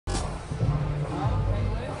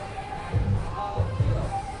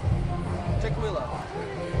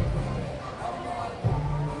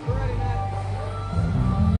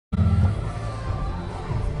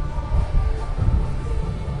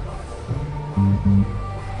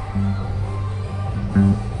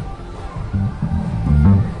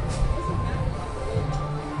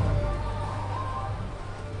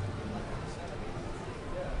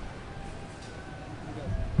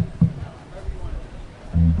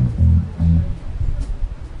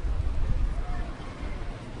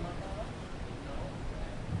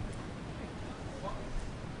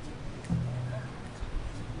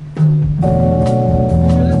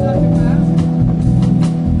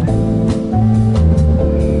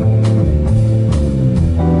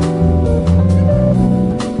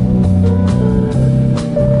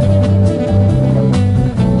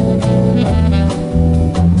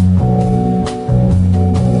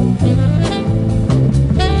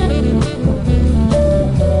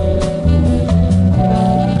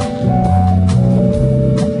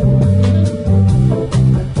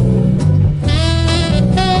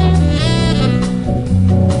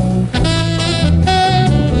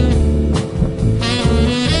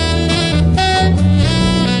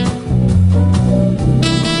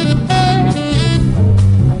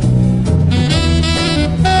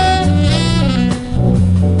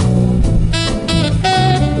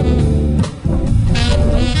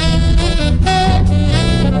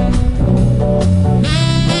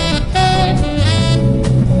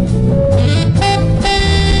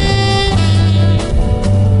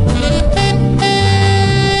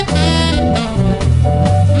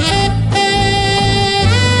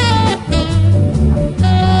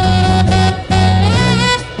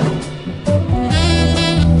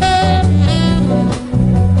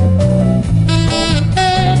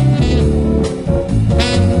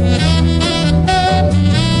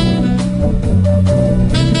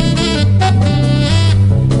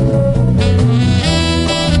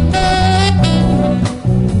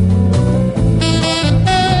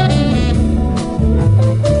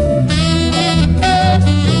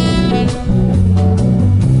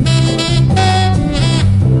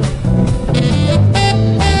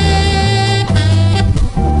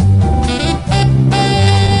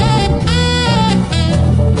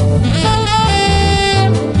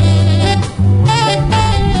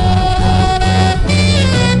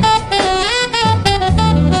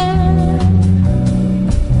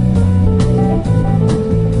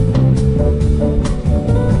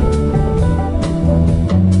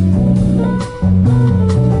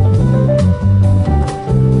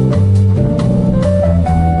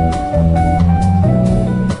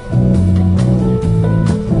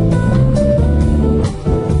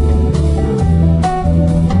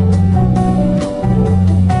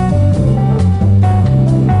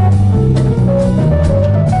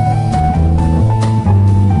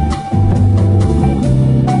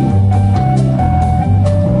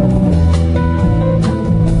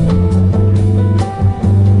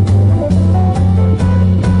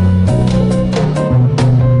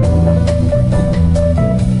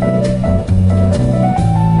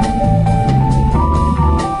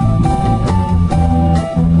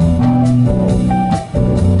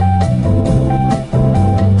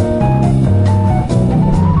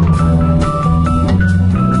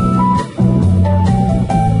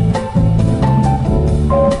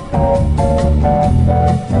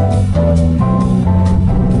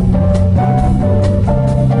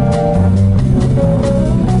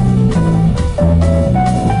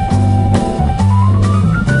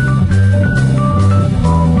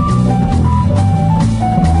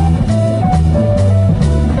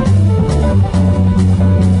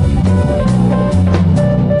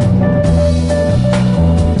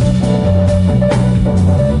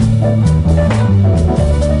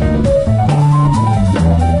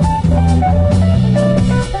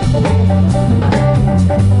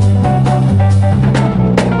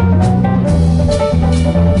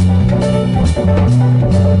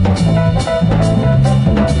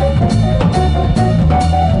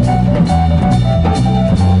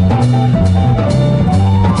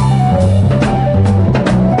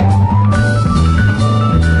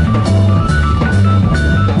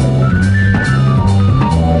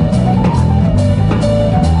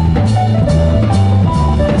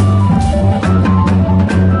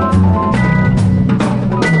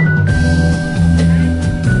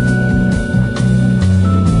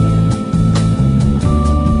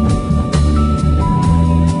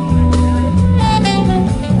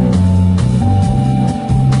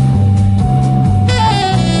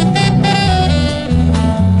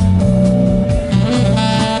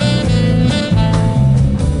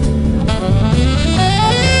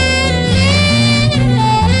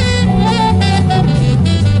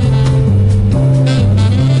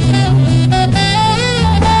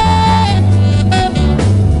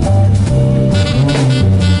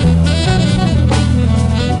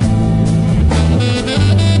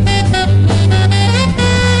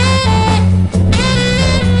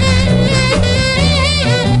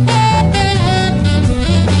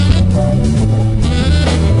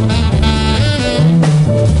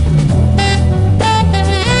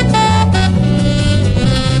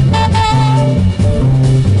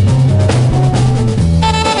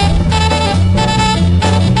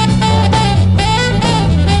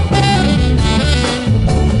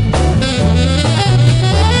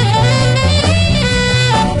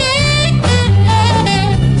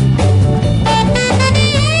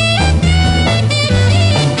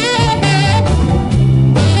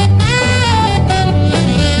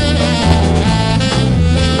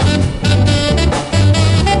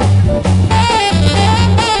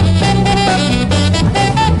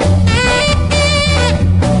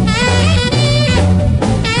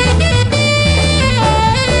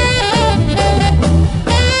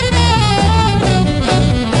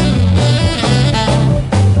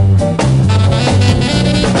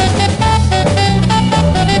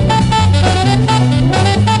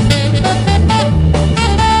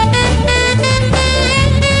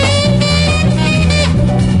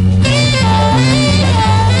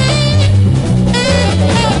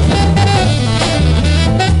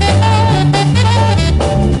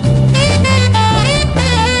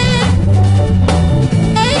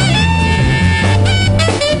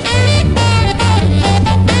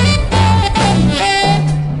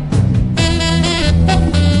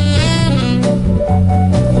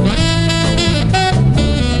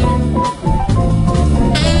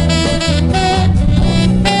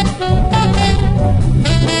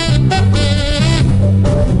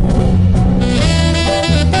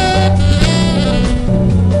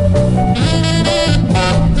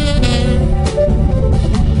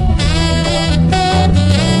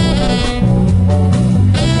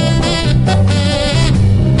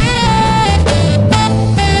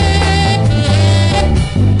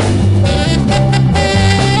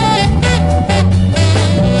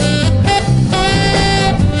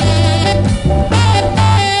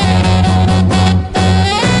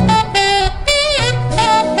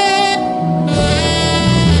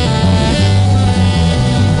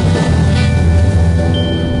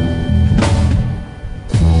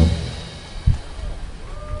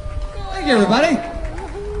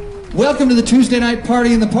welcome to the Tuesday night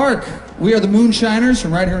party in the park. We are the Moonshiners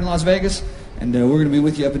from right here in Las Vegas, and we're going to be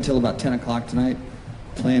with you up until about 10 o'clock tonight,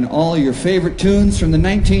 playing all your favorite tunes from the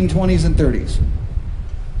 1920s and 30s.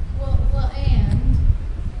 Well, and?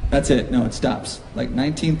 That's it. No, it stops. Like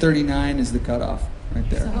 1939 is the cutoff right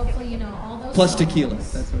there. So hopefully you know all those Plus songs. tequila.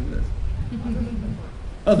 That's what it is.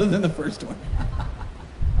 Other than the first one.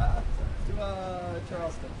 To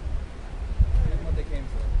Charleston. Give them what they came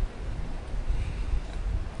for.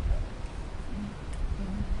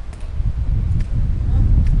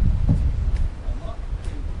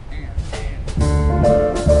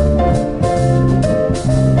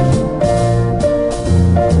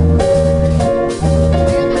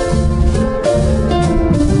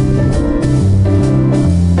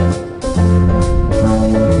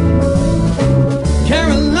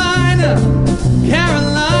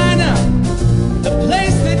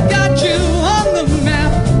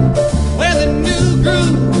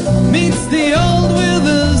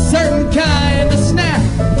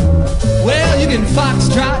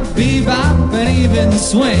 Foxtrot, bebop, and even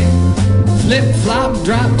swing. Flip, flop,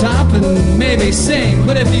 drop top, and maybe sing.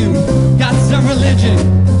 But if you got some religion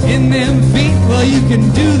in them feet, well, you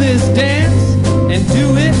can do this dance and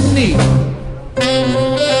do it neat.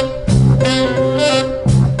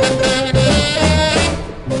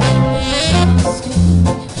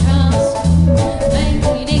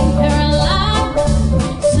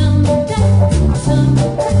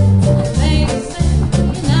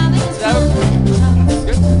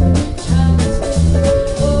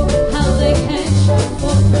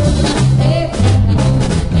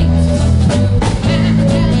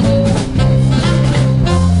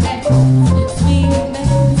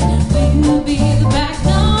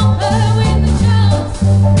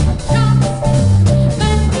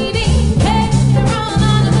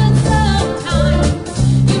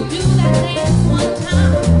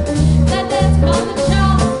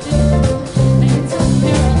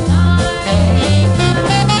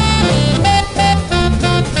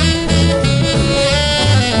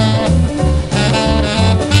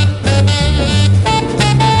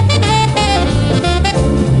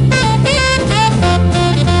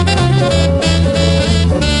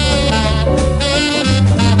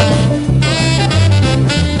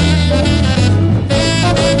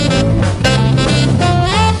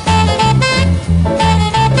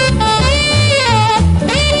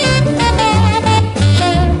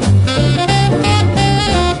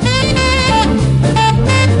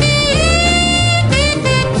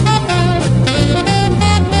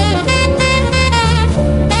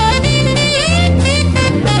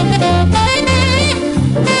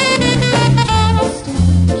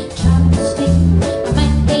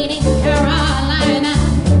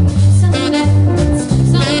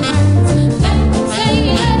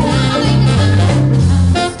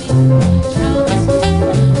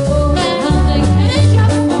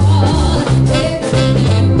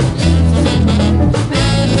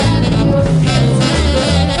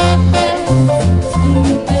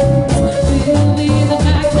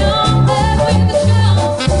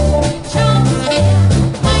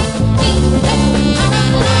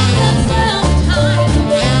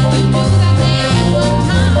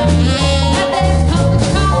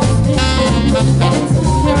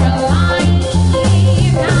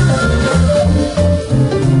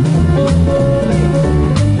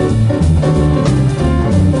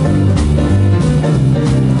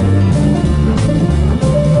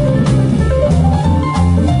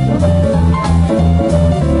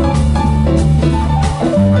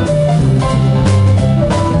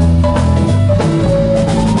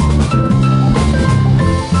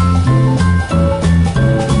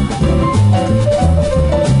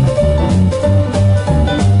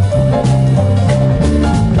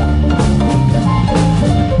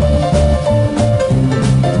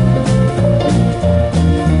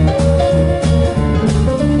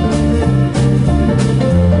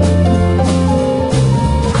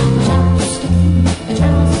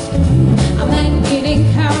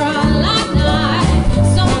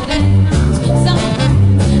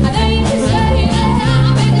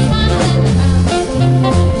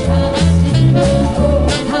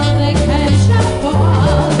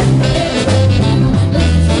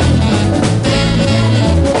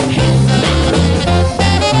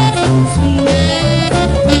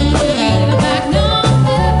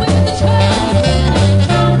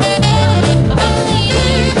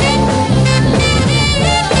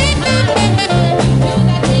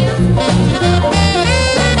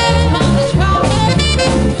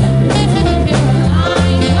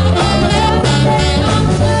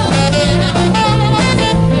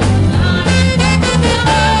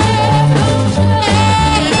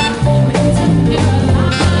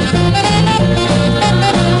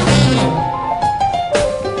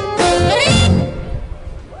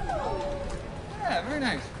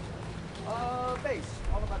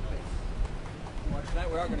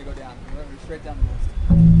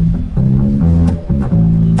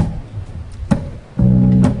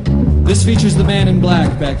 This features the man in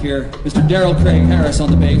black back here, Mr. Darrell Craig Harris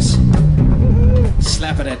on the bass.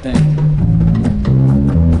 Slap at that thing.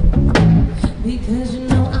 Because you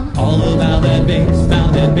know I'm All about that bass,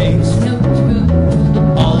 bound that bass. no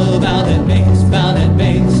true, All about that bass, bound that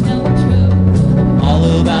bass. no true,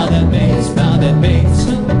 All about that bass, bound that bass.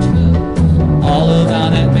 no true. All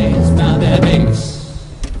about that bass, bound that bass.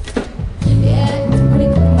 Yeah, it's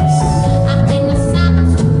pretty close. I ain't no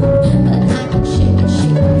science school, but I can shake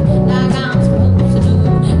it like I'm supposed to do.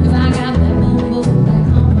 'Cause I got that boom boom back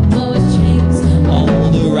on my voice chains. All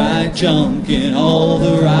the right junk in all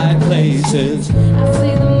the right places. I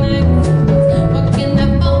see the magazines, working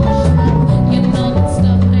that bullshit. You know that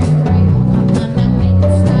stuff ain't real. I'm not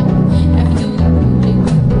making stop. If you got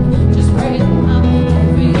really, just raise them up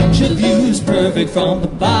over you. Your view's perfect from the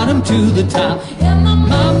bottom to the top. Yeah, my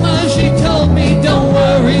Mama, she told me don't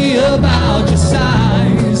worry about your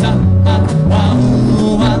size.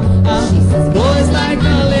 Boys like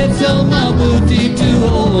a little my booty to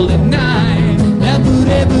hold at night. That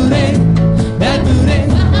booty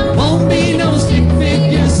won't be no stick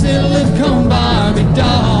figure silicone Barbie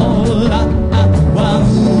doll.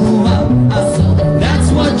 That's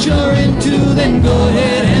what you're into, then go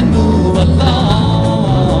ahead and move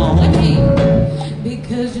along.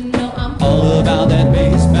 because you know I'm All about that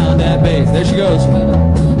bass, bound that bass. There she goes.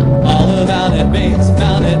 All about that bass,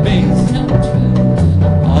 bound that bass. no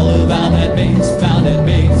true, All about that bass, bound that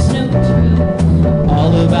bass. no true.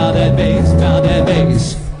 All about that bass, bound that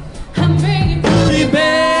bass. I'm bringing Booty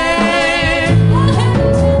back.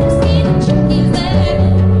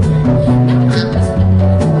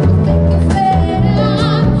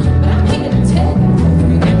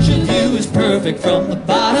 Your view is perfect from the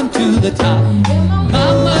bottom to the top.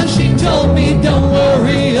 Mama, she told me don't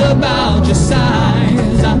worry about your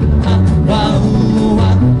size.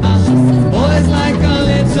 Boys like a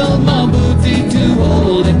little more booty to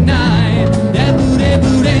hold at night. That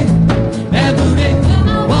booty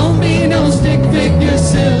won't be no stick figure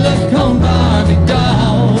silicone Barbie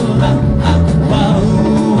doll.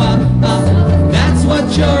 That's what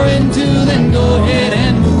you're into, then go ahead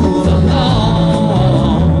and move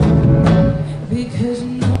along. Because you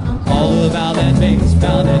know I'm All about that bass,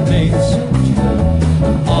 bound that bass.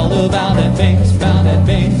 All about that bass, bound that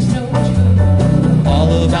bass.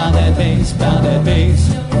 All about that bass, bound that bass.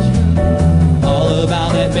 All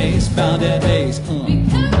about that bass, bound that bass.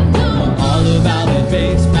 All about that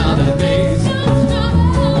bass, bound that bass.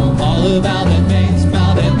 All about that bass,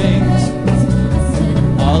 bound that bass.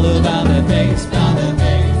 All about that bass, bound that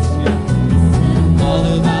bass. Yeah. All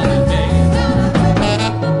about that bass.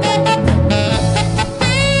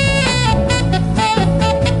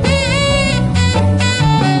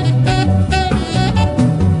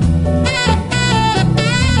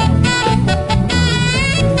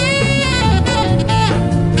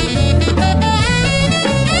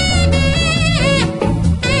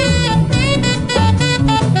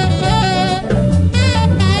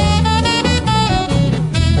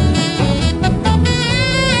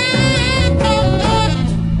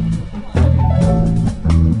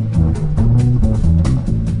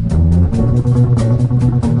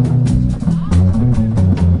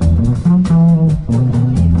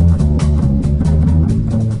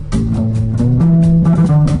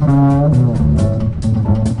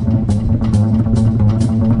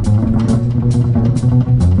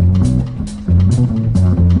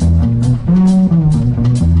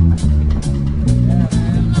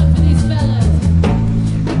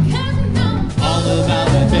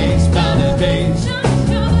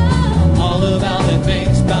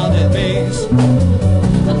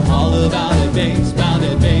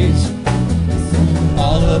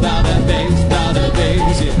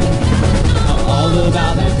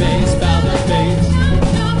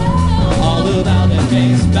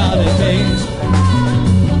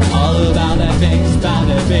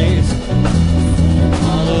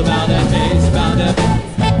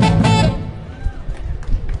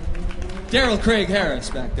 Darrell Craig Harris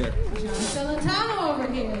back there. Celentano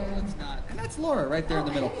over here. And that's Laura right there in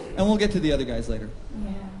the middle. And we'll get to the other guys later.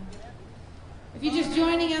 Yeah. If you're just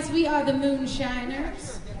joining us, we are the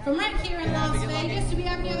Moonshiners from right here in Las Vegas. Do we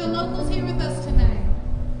have any other locals here with us tonight?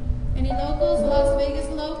 Any locals? Las Vegas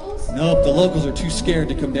locals? Nope, the locals are too scared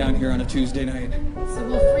to come down here on a Tuesday night. So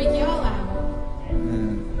we'll freak y'all out.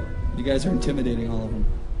 You guys are intimidating all of them.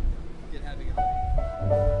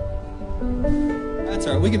 That's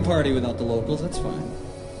all right. We can party without the locals. That's fine.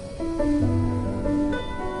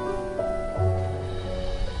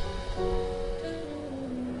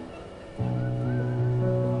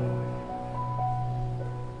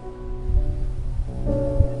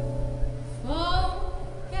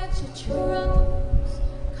 Forget your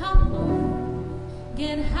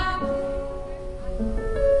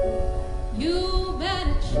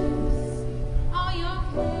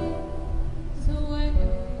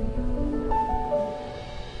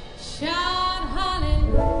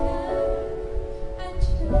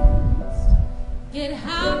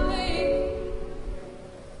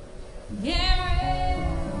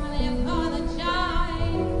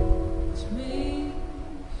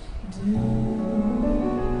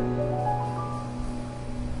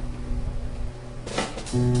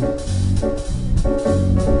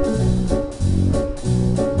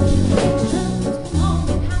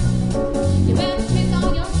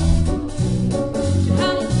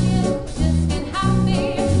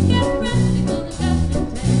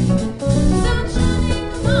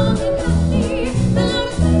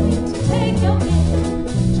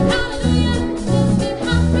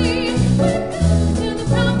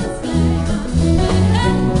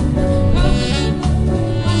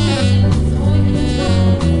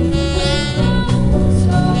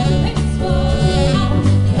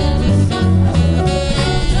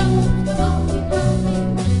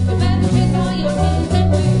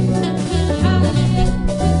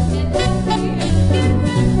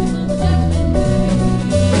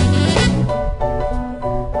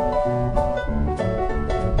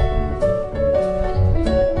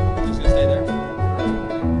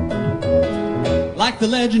like the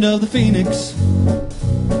legend of the Phoenix.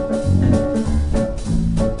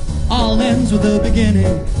 All ends with a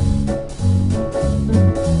beginning.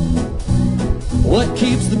 What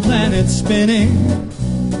keeps the planet spinning?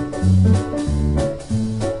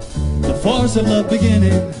 The force of love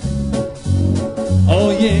beginning.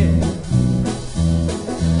 Oh yeah.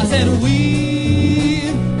 I said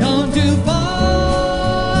we've come too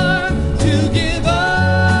far to give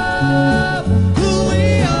up who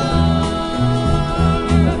we are.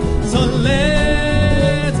 So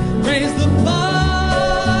let's raise the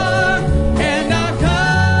bar and our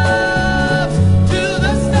cups to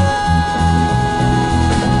the stars.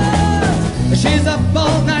 She's up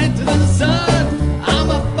all night to the sun. I'm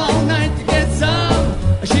up all night to get some.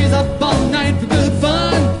 She's up all night for good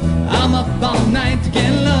fun. I'm up all night to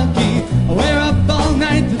get lucky. We're up all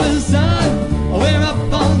night to the sun. We're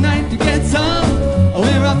up all night to get some.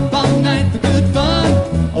 We're up all night for good fun.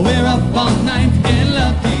 We're up all night to get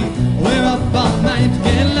lucky. We're up all night to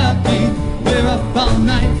get lucky. We're up all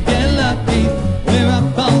night to get lucky. We're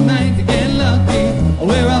up all night to get lucky.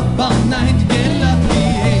 We're up all night to get lucky.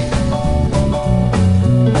 Hey.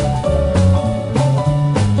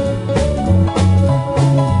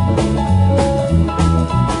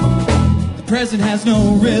 The present has no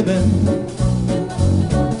ribbon.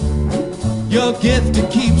 Your gift it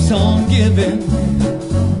keeps on giving.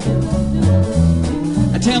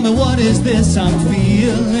 Tell me what is this I'm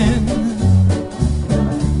feeling?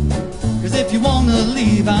 'Cause if you wanna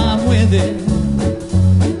leave, I'm with it.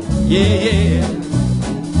 Yeah, yeah.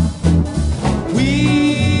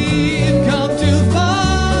 We've come too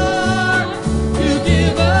far to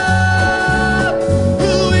give up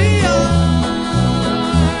who we are.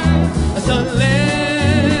 So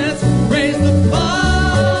let's raise the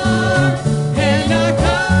bar and our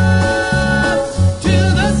cups to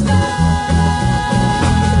the stars.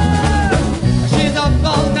 She's up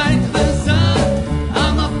all night to the sun.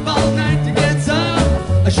 I'm up all night to get some.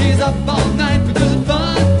 She's up all night for good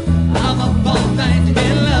fun. I'm up all night to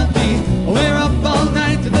get lucky. We're up all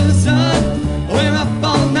night to the sun. We're up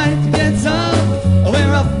all night to get some.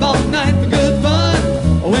 We're up all night for good fun.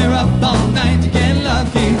 We're up all night to get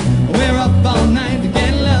lucky. We're up all night to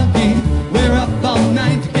get lucky. We're up all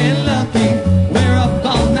night to get lucky. We're up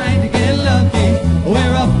all night to get lucky.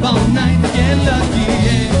 We're up all night to get lucky.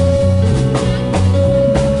 Yeah.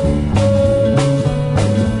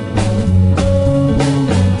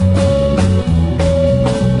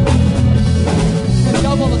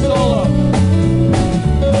 Double the solo.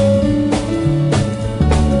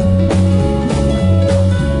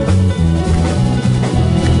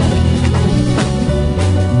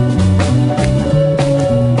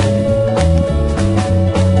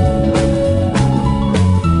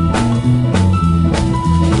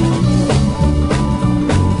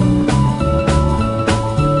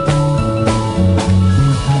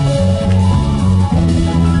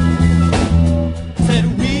 Said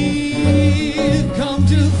we've come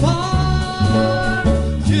too far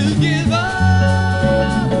to give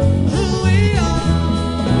up who we are.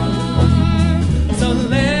 So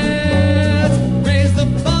let's raise the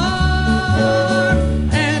bar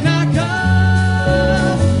and our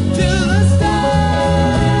cups to the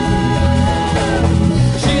stars.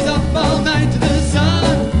 She's up all night to the sun.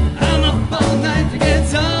 I'm up all night to get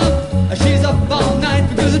some. She's up all night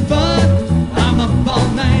for good fun. I'm up all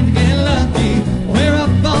night to get lucky. We're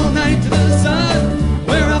up all night to the sun.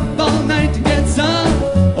 We're up all night to get some.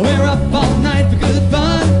 We're up all night for good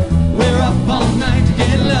fun. We're up all night to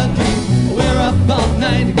get lucky. We're up all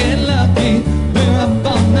night to get lucky. We're up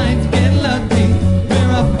all night to get lucky.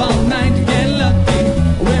 We're up all night to get lucky.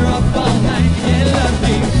 We're up all night to get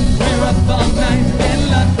lucky. We're up all night to get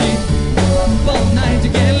lucky. We're up all night to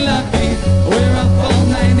get lucky. We're up all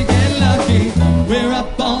night to get lucky. We're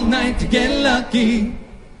up all night to get lucky.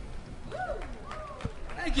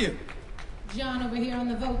 Thank you. John over here on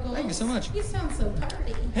the vocals. Thank you so much. You sound so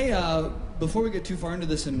party. Hey, before we get too far into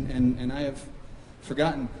this, and I have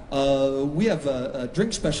forgotten, we have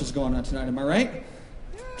drink specials going on tonight. Am I right?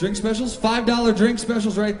 Drink specials, $5 drink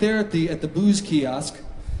specials right there at the booze kiosk,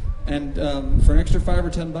 and for an extra $5 or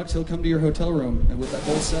 $10, he'll come to your hotel room and with that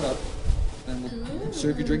whole setup, and we'll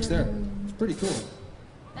serve you drinks there. It's pretty cool.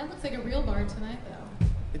 That looks like a real bar tonight, though.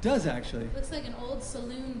 It does actually. Looks like an old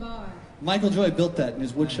saloon bar. Michael Joy built that in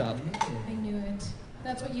his wood shop. I knew it.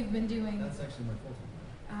 That's what you've been doing. That's actually my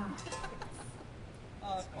full-time.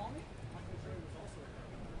 Ah. Call me.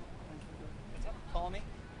 Call me.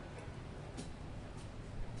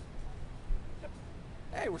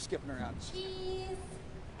 Hey, we're skipping around. Cheese.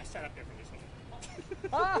 I sat up there for this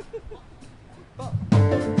one. Ah! Oh.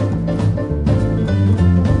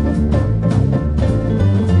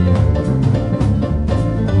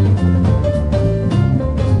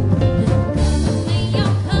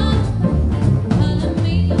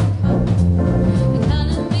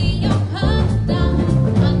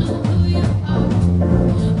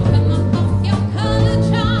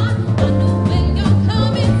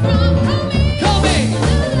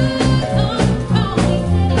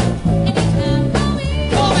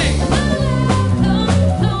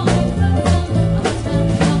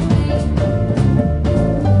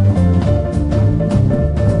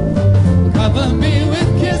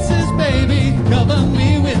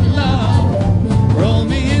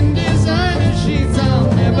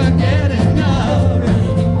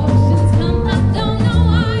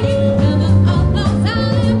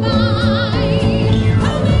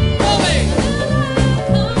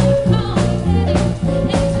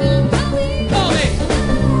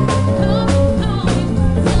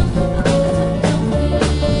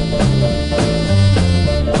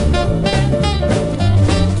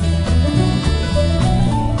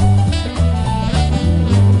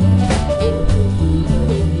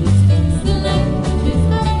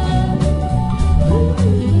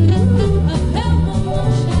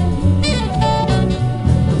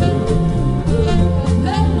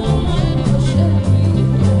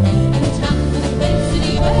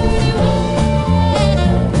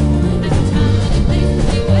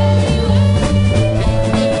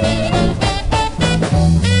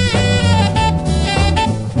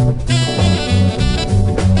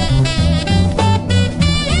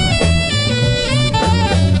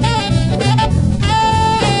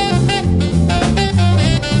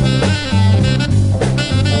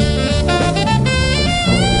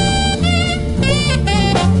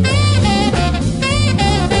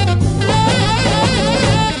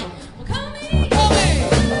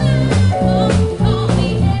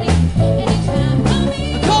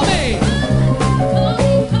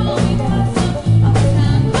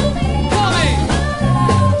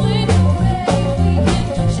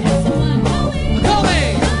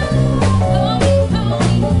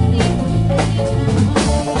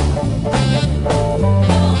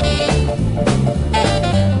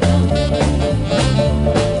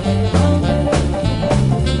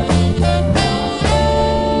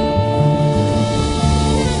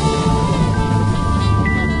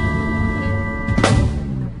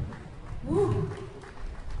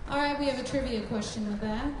 trivia question with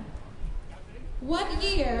that. What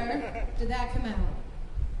year did that come out?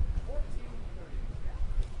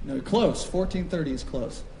 No, close. 1430 is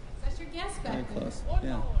close. That's your guess back Very then. close.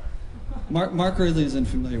 Yeah. Mark really isn't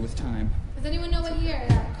familiar with time. Does anyone know what year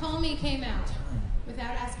Call Me came out?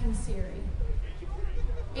 Without asking Siri.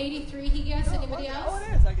 83, he guessed. Anybody else? Oh,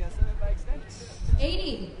 it is, I guess, by extension.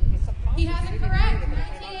 80. He has it correct.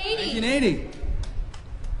 1980.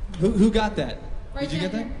 1980. Who got that? Right Did you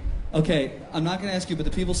get that? down Okay, I'm not going to ask you, but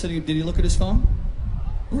the people sitting, did he look at his phone?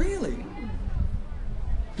 Really?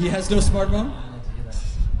 He has no smartphone?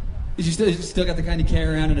 Is you still got the kind you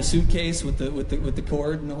carry around in a suitcase with the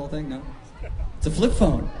cord and the whole thing? No. It's a flip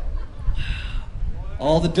phone.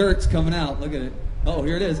 All the dirt's coming out. Look at it. Oh,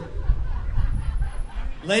 here it is.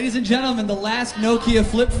 Ladies and gentlemen, the last Nokia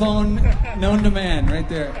flip phone known to man, right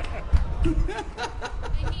there. And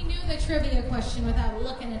he knew the trivia question without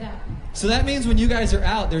looking it up. So that means when you guys are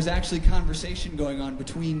out, there's actually conversation going on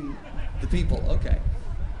between the people. Okay.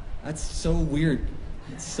 That's so weird.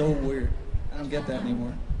 It's so weird. I don't get that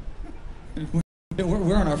anymore.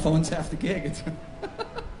 We're on our phones half the gig. It's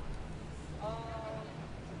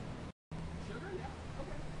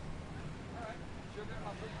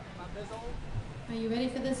Are you ready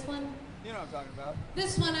for this one? You know what I'm talking about.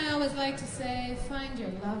 This one I always like to say, find your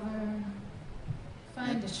lover,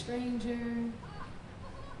 find a stranger,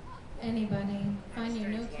 anybody, find your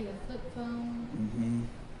Nokia flip phone.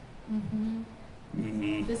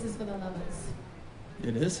 This is for the lovers.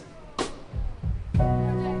 It is?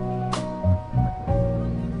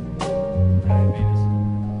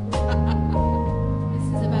 This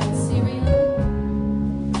is about cereal,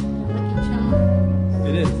 Lucky Charms.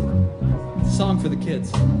 It is. It's a song for the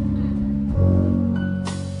kids.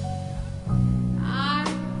 I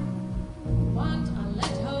want a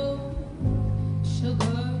little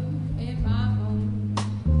sugar in my home.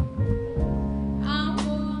 I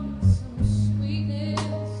want some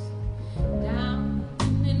sweetness down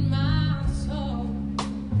in my soul.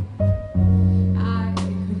 I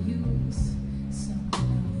could use some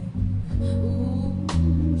ooh,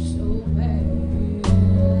 so bad.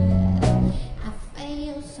 I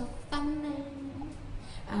feel so funny.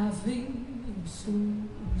 I feel so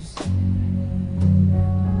sad.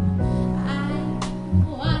 I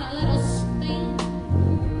want a little steam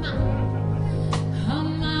on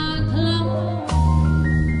my clothes.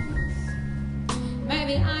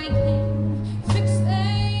 Maybe I can fix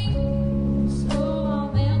things so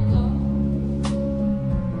they'll go.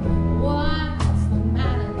 What's the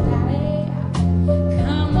matter, Daddy?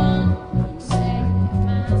 Come on, save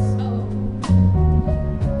my soul.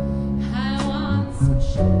 I want some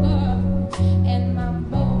sugar in my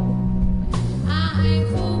bowl. I ain't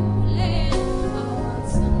fooling. I want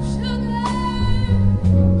some sugar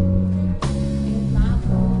in my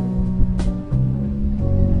bowl.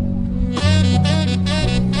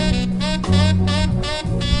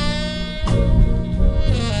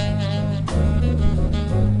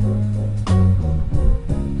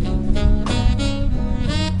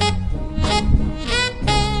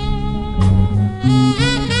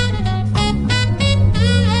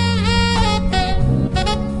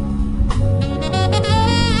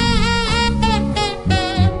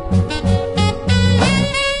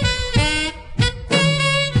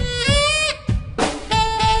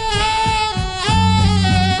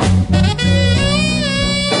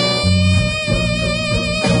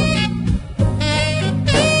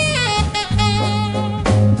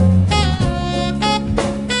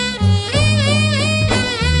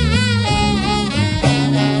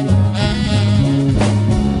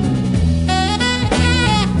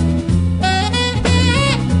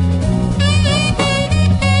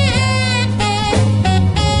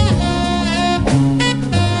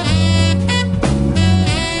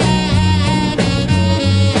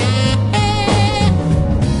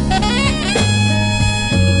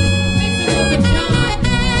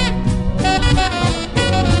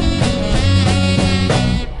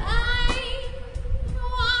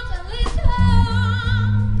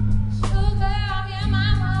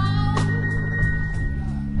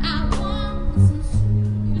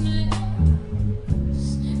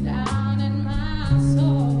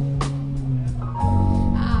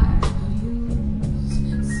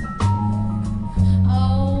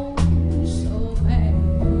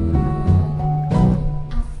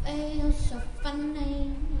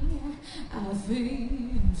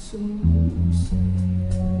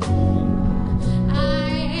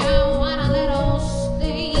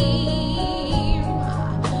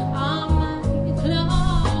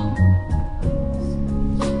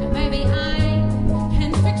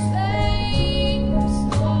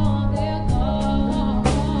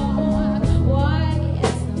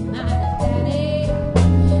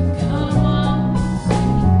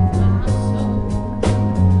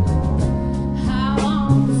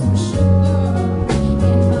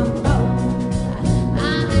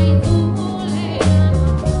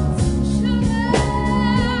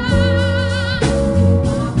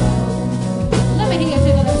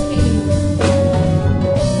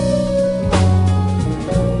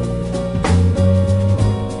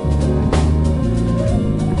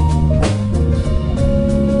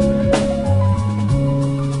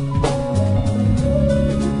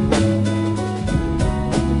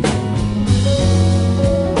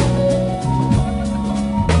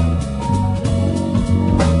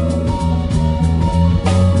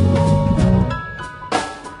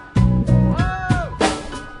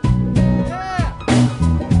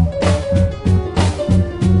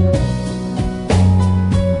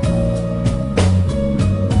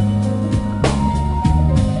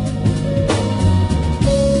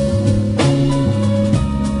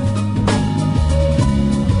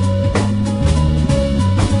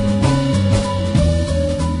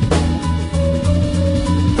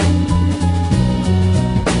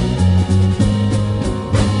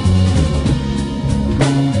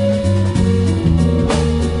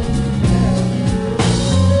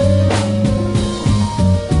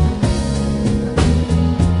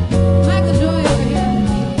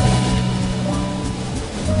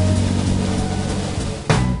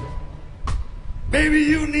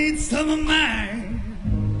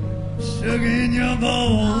 elbow.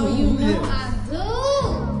 Oh, you know Yeah. I do.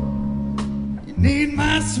 You need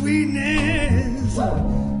my sweetness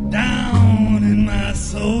down in my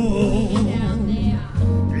soul. Down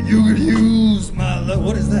there. You could use my love.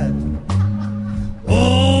 What is that?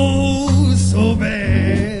 Oh, so bad.